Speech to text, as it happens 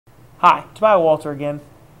Hi, Tobias Walter again,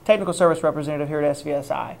 Technical Service Representative here at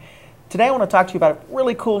SVSI. Today I want to talk to you about a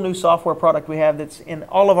really cool new software product we have that's in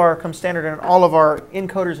all of our, comes standard in all of our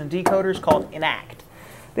encoders and decoders called NAct.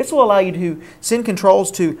 This will allow you to send controls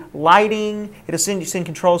to lighting, it'll send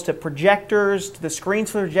controls to projectors, to the screens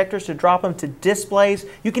for projectors, to drop them to displays.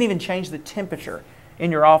 You can even change the temperature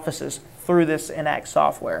in your offices through this NAct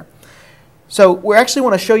software. So we actually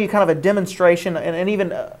want to show you kind of a demonstration and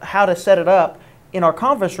even how to set it up. In our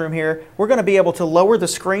conference room here, we're going to be able to lower the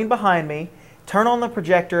screen behind me, turn on the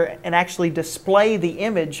projector, and actually display the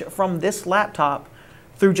image from this laptop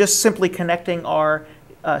through just simply connecting our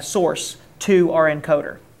source to our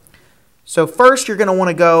encoder. So first you're going to want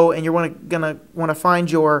to go and you're going to want to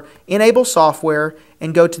find your enable software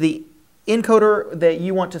and go to the encoder that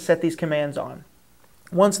you want to set these commands on.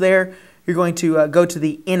 Once there, you're going to go to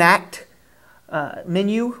the NAct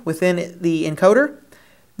menu within the encoder.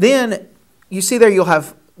 Then you see there you'll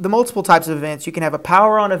have the multiple types of events. You can have a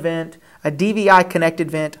power on event, a DVI connected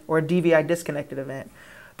event, or a DVI disconnected event.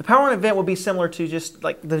 The power on event will be similar to just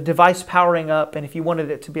like the device powering up, and if you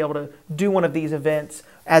wanted it to be able to do one of these events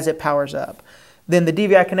as it powers up. Then the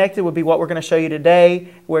DVI connected would be what we're going to show you today,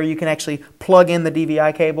 where you can actually plug in the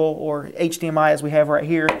DVI cable or HDMI as we have right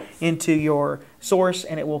here into your source,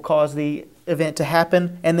 and it will cause the event to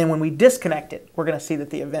happen. And then when we disconnect it, we're going to see that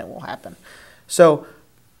the event will happen. So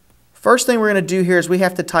first thing we're going to do here is we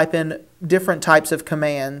have to type in different types of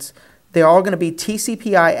commands. They're all going to be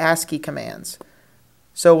TCPI ASCII commands.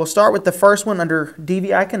 So we'll start with the first one under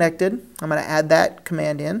DVI connected. I'm going to add that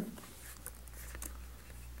command in.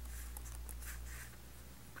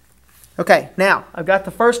 Okay, now I've got the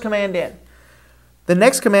first command in. The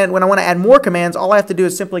next command, when I want to add more commands, all I have to do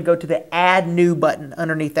is simply go to the Add New button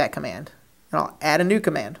underneath that command. And I'll add a new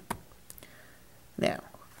command. Now,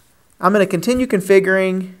 I'm going to continue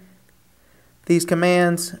configuring these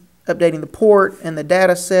commands, updating the port and the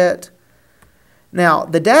data set. Now,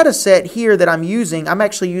 the data set here that I'm using,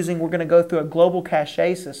 we're going to go through a global cache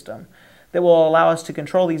system that will allow us to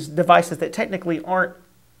control these devices that technically aren't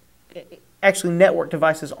actually network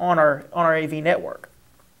devices on our AV network.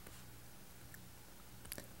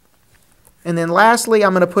 And then lastly,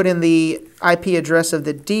 I'm going to put in the IP address of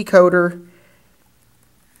the decoder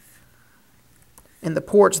and the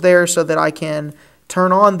ports there so that I can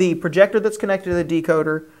turn on the projector that's connected to the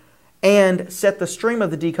decoder and set the stream of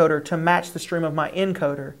the decoder to match the stream of my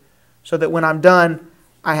encoder so that when I'm done,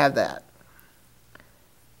 I have that.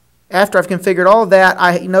 After I've configured all of that,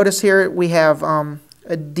 I notice here we have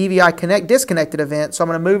a DVI disconnected event, so I'm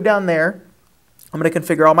going to move down there. I'm going to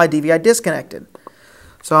configure all my DVI disconnected.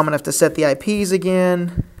 So I'm going to have to set the IPs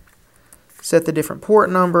again, set the different port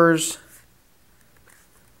numbers.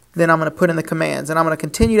 Then I'm going to put in the commands, and I'm going to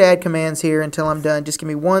continue to add commands here until I'm done. Just give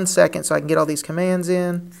me 1 second so I can get all these commands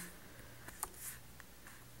in.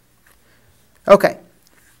 Okay.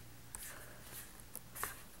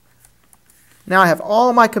 Now I have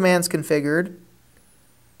all my commands configured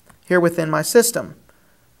here within my system.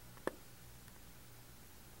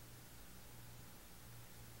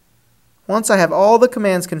 Once I have all the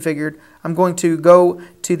commands configured, I'm going to go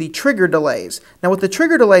to the trigger delays. Now what the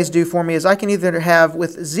trigger delays do for me is I can either have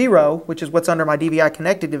with 0, which is what's under my DVI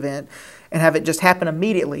connected event, and have it just happen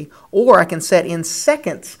immediately, or I can set in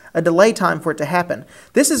seconds a delay time for it to happen.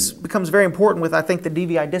 This becomes very important with, I think, the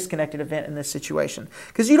DVI disconnected event in this situation.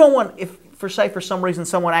 Because you don't want, if for some reason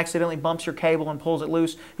someone accidentally bumps your cable and pulls it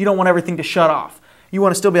loose, you don't want everything to shut off. You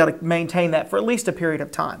want to still be able to maintain that for at least a period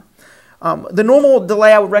of time. The normal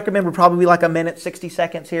delay I would recommend would probably be like a minute, 60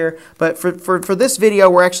 seconds here, but for this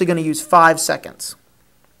video we're actually going to use 5 seconds.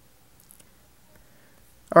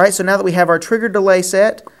 Alright, so now that we have our trigger delay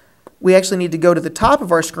set, we actually need to go to the top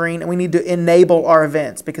of our screen and we need to enable our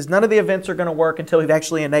events because none of the events are going to work until we've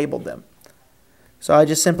actually enabled them. So I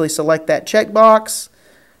just simply select that checkbox.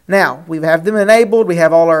 Now, we have them enabled, we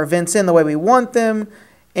have all our events in the way we want them,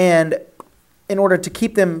 and in order to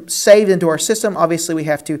keep them saved into our system, obviously we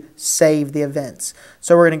have to save the events.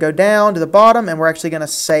 So we're going to go down to the bottom and we're actually going to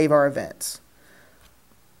save our events.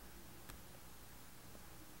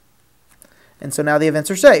 And so now the events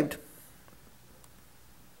are saved.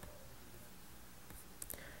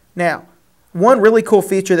 Now, one really cool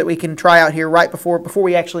feature that we can try out here right before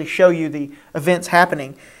we actually show you the events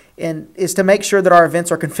happening is to make sure that our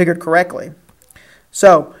events are configured correctly.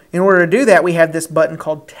 So in order to do that, we have this button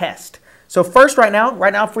called Test. So first, right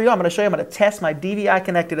now for you, I'm going to show you, I'm going to test my DVI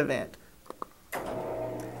connected event.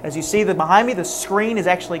 As you see behind me, the screen is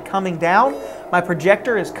actually coming down. My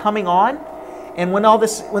projector is coming on. And when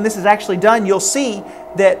this is actually done, you'll see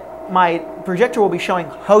that my projector will be showing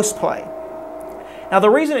host play. Now the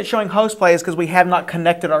reason it's showing host play is because we have not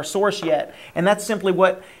connected our source yet, and that's simply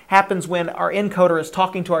what happens when our encoder is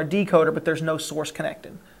talking to our decoder but there's no source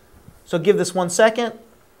connected. So give this 1 second.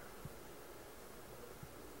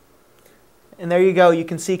 And there you go. You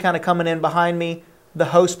can see kind of coming in behind me the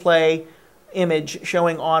host play image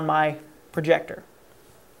showing on my projector.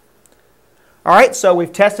 All right, so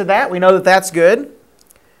we've tested that. We know that that's good.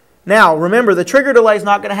 Now, remember, the trigger delay is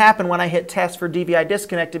not going to happen when I hit test for DVI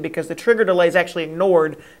disconnected because the trigger delay is actually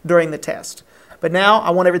ignored during the test. But now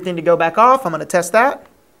I want everything to go back off. I'm going to test that.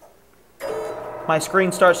 My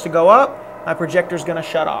screen starts to go up. My projector is going to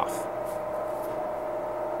shut off.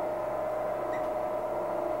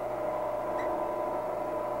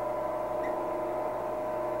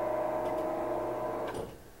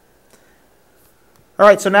 All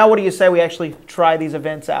right, so now what do you say we actually try these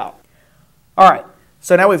events out? All right,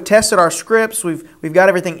 so now we've tested our scripts. We've got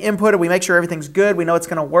everything inputted. We make sure everything's good. We know it's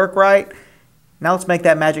going to work right. Now let's make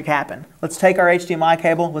that magic happen. Let's take our HDMI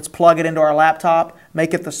cable. Let's plug it into our laptop,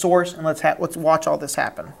 make it the source, and let's watch all this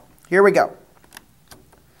happen. Here we go.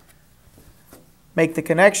 Make the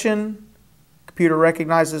connection. Computer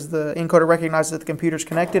recognizes the encoder recognizes that the computer's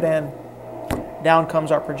connected, and down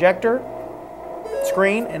comes our projector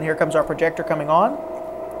screen, and here comes our projector coming on.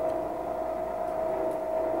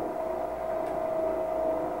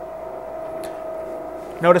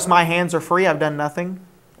 Notice my hands are free. I've done nothing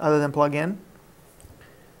other than plug in.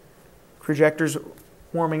 Projector's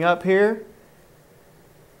warming up here.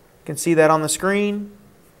 You can see that on the screen.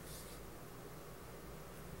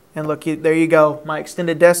 And look, there you go. My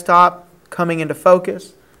extended desktop coming into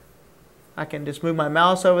focus. I can just move my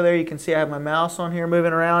mouse over there. You can see I have my mouse on here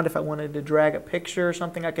moving around. If I wanted to drag a picture or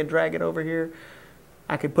something, I could drag it over here.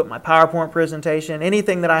 I could put my PowerPoint presentation.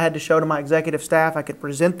 Anything that I had to show to my executive staff, I could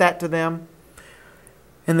present that to them.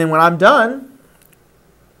 And then when I'm done,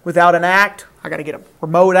 without NAct, I got to get a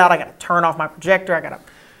remote out. I got to turn off my projector. I got to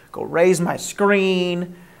go raise my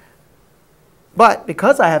screen. But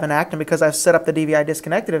because I have NAct and because I've set up the DVI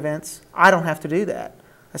disconnected events, I don't have to do that.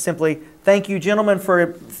 I simply thank you, gentlemen,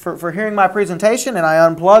 for hearing my presentation, and I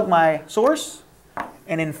unplug my source.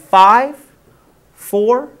 And in 5,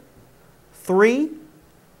 4, 3,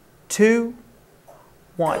 2,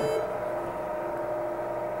 1.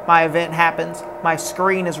 My event happens. My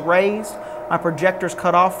screen is raised. My projector's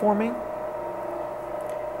cut off for me.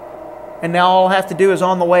 And now all I have to do is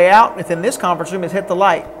on the way out within this conference room is hit the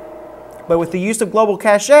light. But with the use of global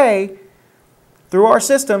cache through our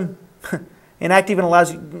system, NAct even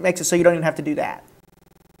makes it so you don't even have to do that.